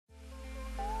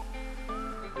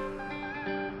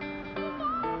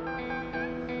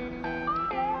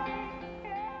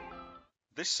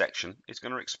This section is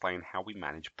going to explain how we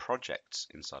manage projects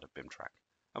inside of BIM Track.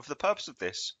 And for the purpose of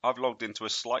this, I've logged into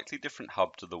a slightly different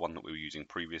hub to the one that we were using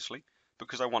previously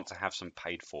because I want to have some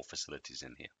paid for facilities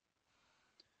in here.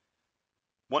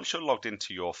 Once you're logged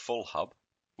into your full hub,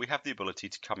 we have the ability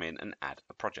to come in and add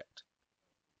a project.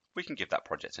 We can give that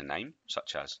project a name,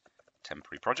 such as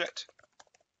temporary project.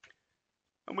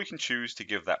 And we can choose to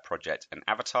give that project an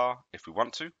avatar if we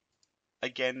want to,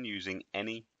 again using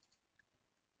any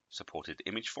supported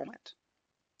image format.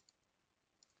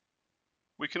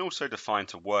 We can also define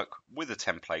to work with a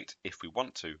template if we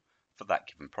want to for that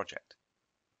given project.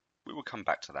 We will come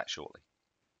back to that shortly.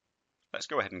 Let's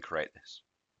go ahead and create this.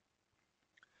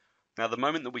 Now, the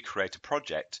moment that we create a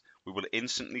project, we will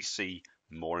instantly see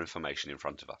more information in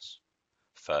front of us.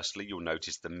 Firstly, you'll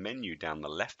notice the menu down the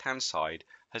left-hand side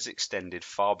has extended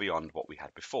far beyond what we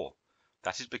had before.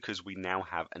 That is because we now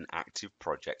have an active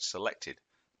project selected,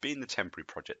 being the temporary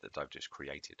project that I've just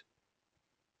created.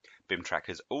 BIM Track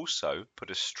has also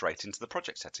put us straight into the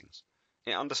project settings.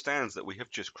 It understands that we have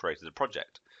just created a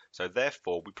project, so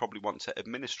therefore we probably want to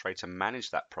administrate and manage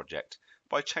that project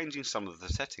by changing some of the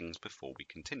settings before we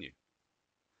continue.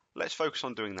 Let's focus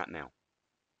on doing that now.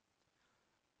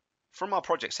 From our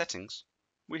project settings,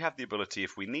 we have the ability,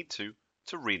 if we need to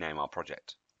rename our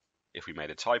project. If we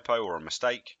made a typo or a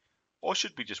mistake, or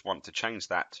should we just want to change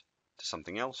that to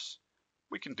something else,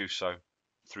 we can do so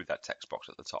through that text box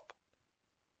at the top.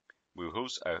 We will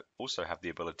also have the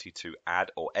ability to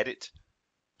add or edit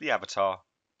the avatar,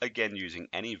 again using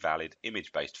any valid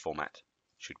image-based format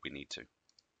should we need to.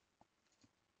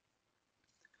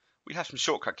 We have some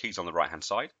shortcut keys on the right-hand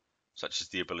side, such as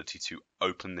the ability to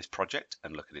open this project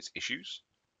and look at its issues.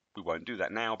 We won't do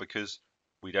that now because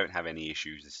we don't have any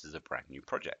issues. This is a brand new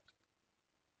project.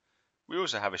 We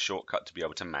also have a shortcut to be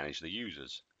able to manage the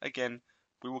users. Again,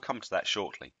 we will come to that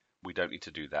shortly. We don't need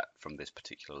to do that from this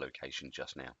particular location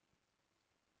just now.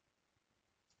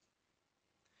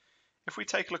 If we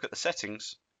take a look at the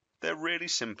settings, they're really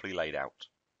simply laid out.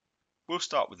 We'll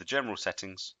start with the general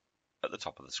settings at the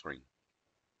top of the screen.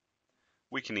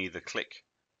 We can either click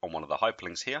on one of the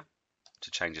hyperlinks here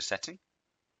to change a setting,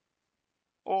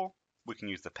 or we can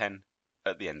use the pen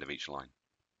at the end of each line.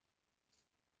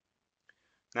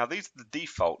 Now, these are the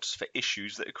defaults for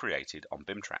issues that are created on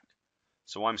BIM Track.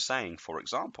 So I'm saying, for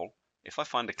example, if I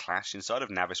find a clash inside of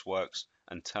Navisworks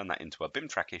and turn that into a BIM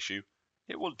Track issue,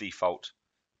 it will default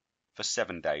for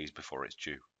 7 days before it's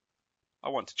due. I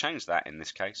want to change that in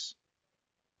this case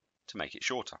to make it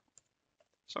shorter.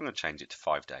 So I'm going to change it to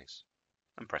 5 days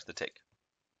and press the tick.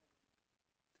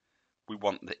 We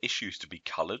want the issues to be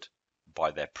coloured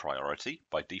by their priority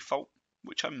by default,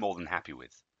 which I'm more than happy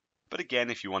with. But again,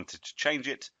 if you wanted to change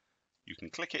it, you can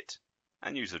click it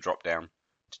and use the drop down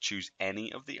to choose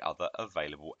any of the other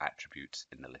available attributes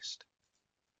in the list.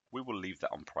 We will leave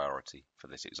that on priority for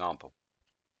this example.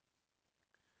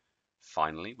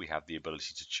 Finally, we have the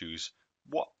ability to choose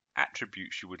what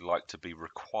attributes you would like to be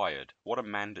required, what are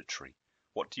mandatory,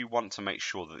 what do you want to make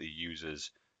sure that the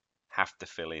users have to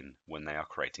fill in when they are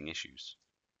creating issues.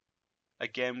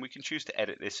 Again, we can choose to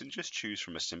edit this and just choose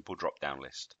from a simple drop-down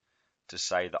list to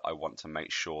say that I want to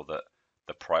make sure that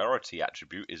the priority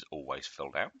attribute is always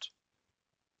filled out,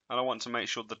 and I want to make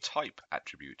sure the type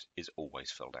attribute is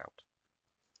always filled out.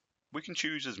 We can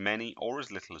choose as many or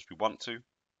as little as we want to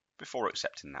before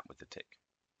accepting that with the tick.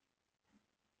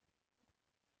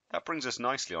 That brings us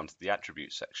nicely onto the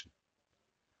attributes section.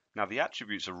 Now, the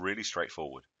attributes are really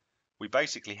straightforward. We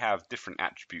basically have different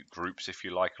attribute groups, if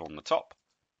you like, on the top,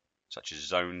 such as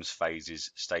zones, phases,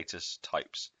 status,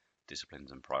 types,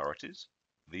 disciplines, and priorities.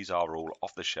 These are all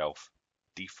off-the-shelf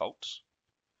defaults.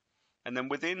 And then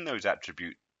within those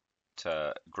attribute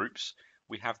groups,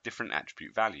 we have different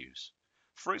attribute values.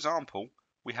 For example,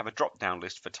 we have a drop-down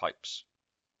list for types.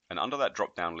 And under that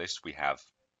drop-down list, we have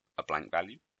a blank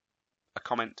value, a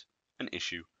comment, an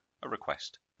issue, a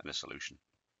request, and a solution.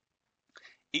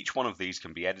 Each one of these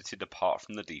can be edited apart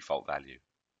from the default value.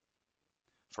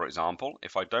 For example,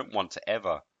 if I don't want to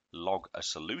ever log a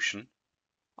solution,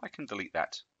 I can delete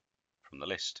that from the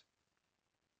list.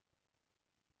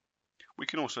 We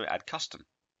can also add custom.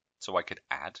 So I could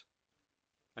add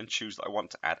and choose that I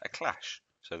want to add a clash,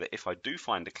 so that if I do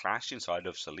find a clash inside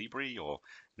of Solibri or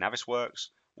Navisworks,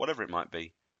 whatever it might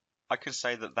be, I can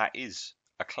say that that is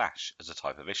a clash as a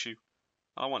type of issue,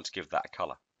 and I want to give that a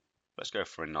colour. Let's go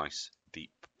for a nice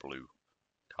deep blue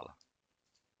colour.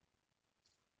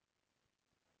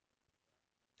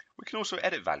 We can also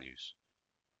edit values.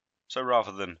 So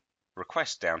rather than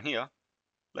request down here,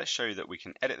 let's show you that we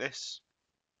can edit this,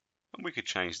 and we could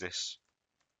change this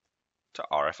to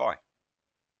RFI.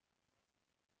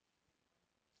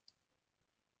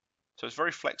 So it's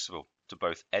very flexible to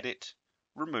both edit,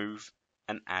 remove,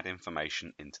 and add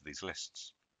information into these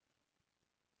lists.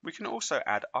 We can also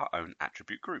add our own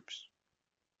attribute groups.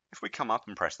 If we come up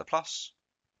and press the plus,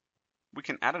 we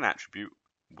can add an attribute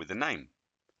with a name.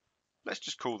 Let's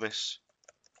just call this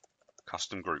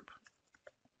custom group.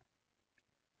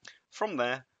 From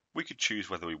there, we could choose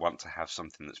whether we want to have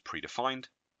something that's predefined,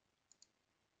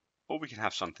 or we can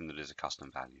have something that is a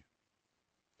custom value.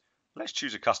 Let's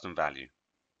choose a custom value.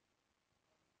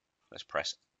 Let's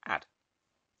press add.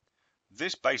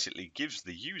 This basically gives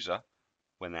the user,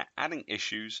 when they're adding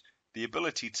issues, the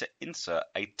ability to insert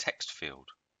a text field.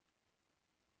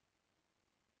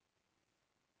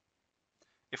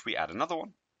 If we add another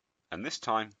one, and this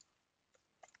time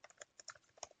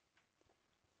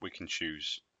we can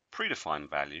choose predefined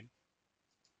value,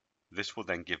 this will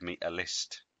then give me a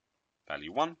list.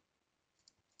 Value 1,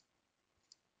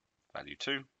 value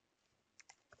 2,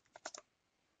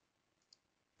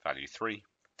 value 3,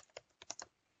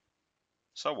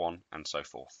 so on and so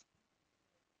forth.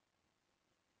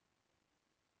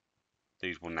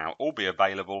 These will now all be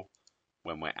available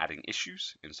when we're adding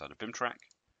issues inside of BIM Track,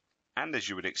 and as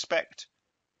you would expect,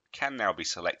 can now be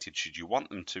selected should you want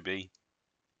them to be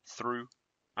through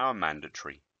our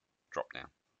mandatory drop-down.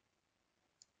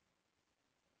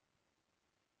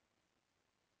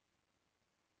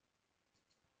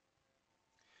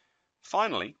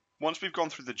 Finally, once we've gone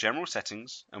through the general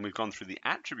settings and we've gone through the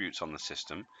attributes on the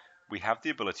system, we have the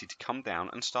ability to come down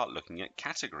and start looking at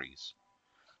categories.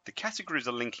 The categories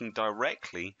are linking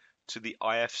directly to the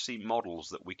IFC models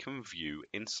that we can view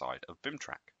inside of BIM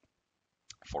Track.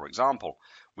 For example,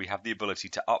 we have the ability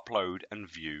to upload and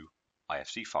view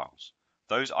IFC files.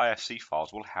 Those IFC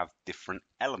files will have different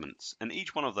elements, and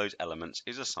each one of those elements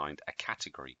is assigned a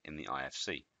category in the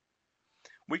IFC.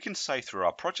 We can say through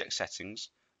our project settings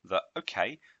that,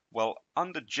 okay, well,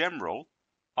 under general,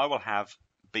 I will have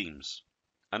beams,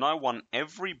 and I want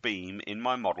every beam in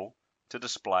my model to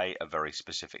display a very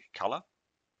specific color,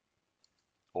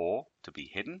 or to be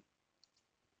hidden,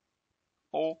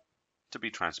 or to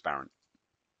be transparent.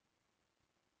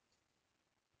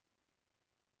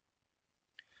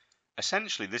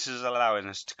 Essentially, this is allowing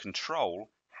us to control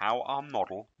how our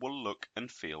model will look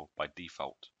and feel by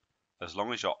default. As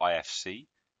long as your IFC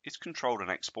is controlled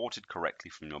and exported correctly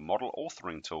from your model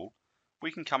authoring tool,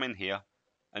 we can come in here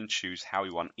and choose how we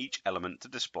want each element to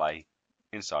display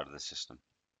inside of the system.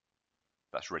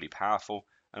 That's really powerful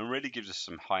and really gives us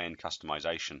some high-end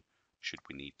customization should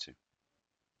we need to.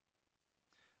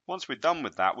 Once we're done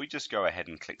with that, we just go ahead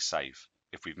and click Save.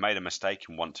 If we've made a mistake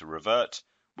and want to revert,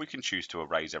 we can choose to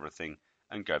erase everything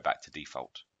and go back to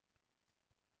default.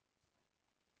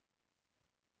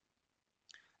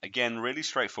 Again, really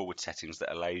straightforward settings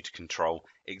that allow you to control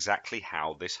exactly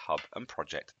how this hub and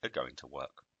project are going to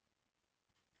work.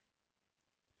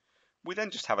 We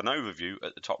then just have an overview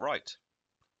at the top right.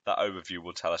 That overview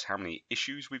will tell us how many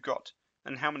issues we've got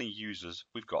and how many users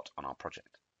we've got on our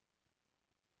project.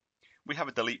 We have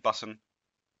a delete button.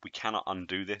 We cannot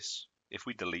undo this. If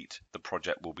we delete, the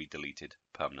project will be deleted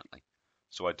permanently.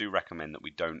 So I do recommend that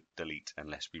we don't delete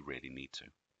unless we really need to.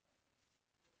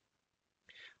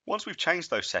 Once we've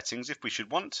changed those settings, if we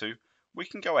should want to, we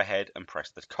can go ahead and press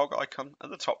the cog icon at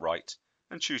the top right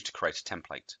and choose to create a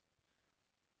template.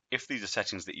 If these are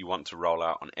settings that you want to roll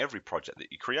out on every project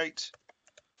that you create,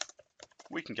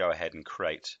 we can go ahead and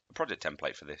create a project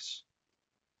template for this,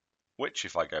 which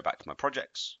if I go back to my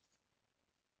projects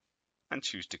and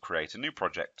choose to create a new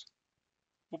project,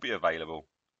 will be available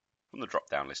from the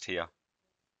drop-down list here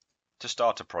to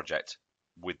start a project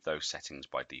with those settings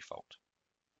by default.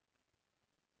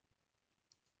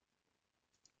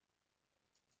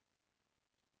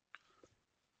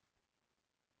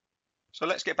 So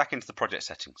let's get back into the project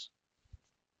settings.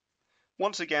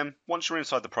 Once again, once you're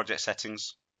inside the project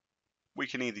settings, we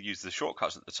can either use the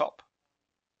shortcuts at the top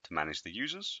to manage the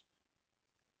users,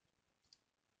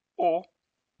 or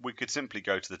we could simply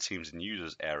go to the Teams and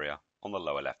Users area on the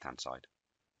lower left-hand side.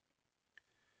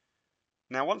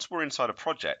 Now, once we're inside a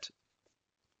project,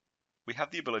 we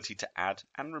have the ability to add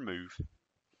and remove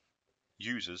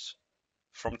users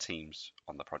from teams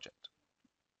on the project.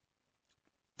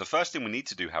 The first thing we need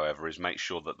to do, however, is make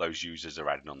sure that those users are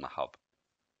added on the hub.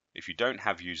 If you don't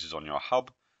have users on your hub,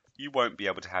 you won't be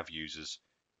able to have users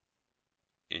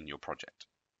in your project.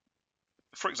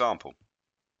 For example,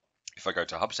 if I go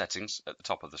to Hub Settings at the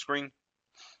top of the screen,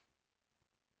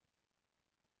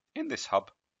 in this hub,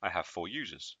 I have 4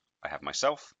 users. I have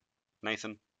myself,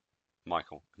 Nathan,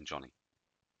 Michael, and Johnny.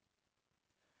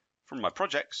 From my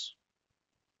projects,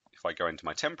 if I go into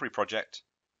my temporary project,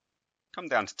 come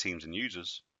down to Teams and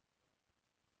Users,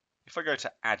 If I go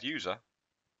to Add User,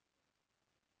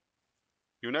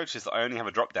 you'll notice that I only have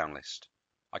a drop-down list.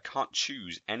 I can't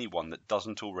choose anyone that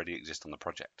doesn't already exist on the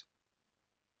project.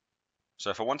 So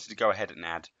if I wanted to go ahead and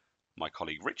add my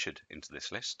colleague Richard into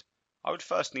this list, I would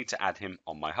first need to add him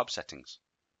on my hub settings.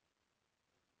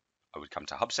 I would come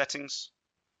to Hub Settings,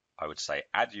 I would say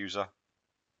Add User,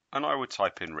 and I would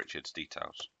type in Richard's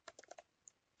details.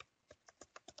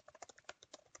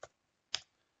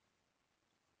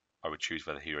 I would choose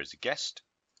whether he is a guest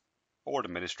or an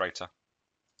administrator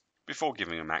before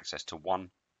giving him access to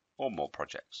one or more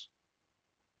projects.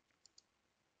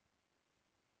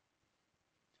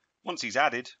 Once he's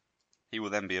added, he will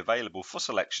then be available for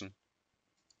selection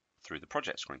through the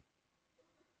project screen.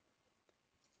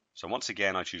 So once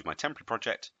again, I choose my temporary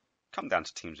project, come down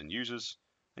to Teams and Users,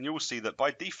 and you will see that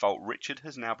by default, Richard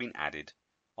has now been added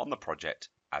on the project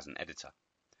as an editor.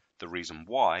 The reason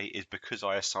why is because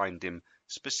I assigned him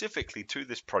specifically to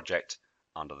this project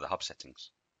under the hub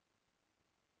settings.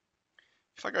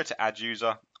 If I go to Add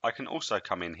User, I can also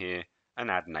come in here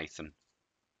and add Nathan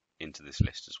into this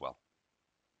list as well.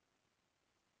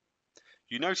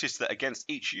 You notice that against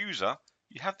each user,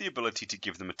 you have the ability to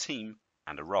give them a team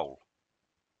and a role.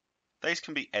 These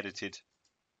can be edited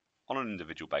on an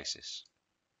individual basis.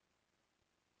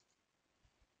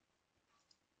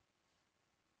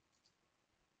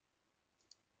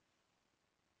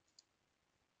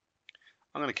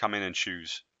 I'm going to come in and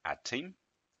choose Add Team.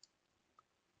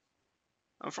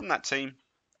 And from that team,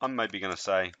 I'm maybe going to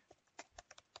say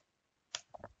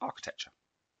Architecture.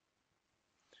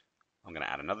 I'm going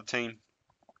to add another team,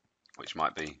 which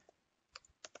might be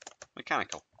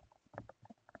Mechanical.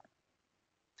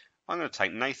 I'm going to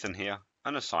take Nathan here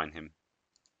and assign him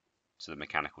to the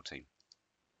Mechanical team.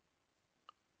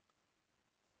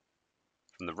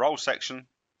 From the Role section,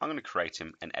 I'm going to create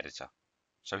him an editor,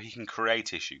 so he can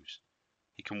create issues.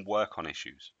 He can work on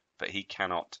issues, but he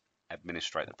cannot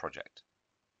administrate the project.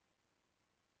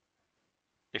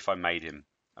 If I made him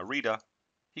a reader,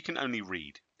 he can only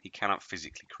read. He cannot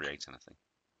physically create anything.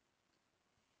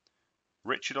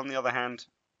 Richard, on the other hand,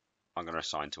 I'm going to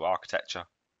assign to Architecture,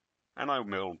 and I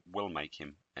will make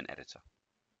him an editor.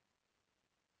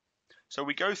 So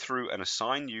we go through and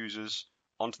assign users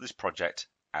onto this project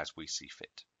as we see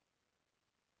fit.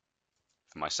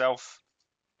 For myself,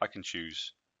 I can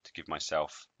choose to give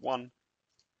myself one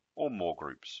or more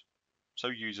groups. So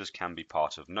users can be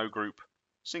part of no group,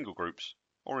 single groups,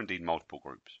 or indeed multiple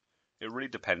groups. It really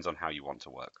depends on how you want to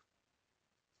work.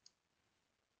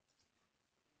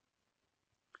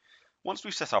 Once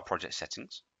we've set our project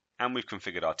settings and we've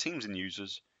configured our teams and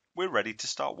users, we're ready to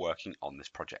start working on this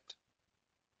project.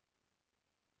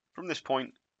 From this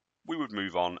point, we would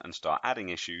move on and start adding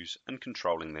issues and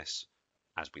controlling this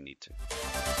as we need to.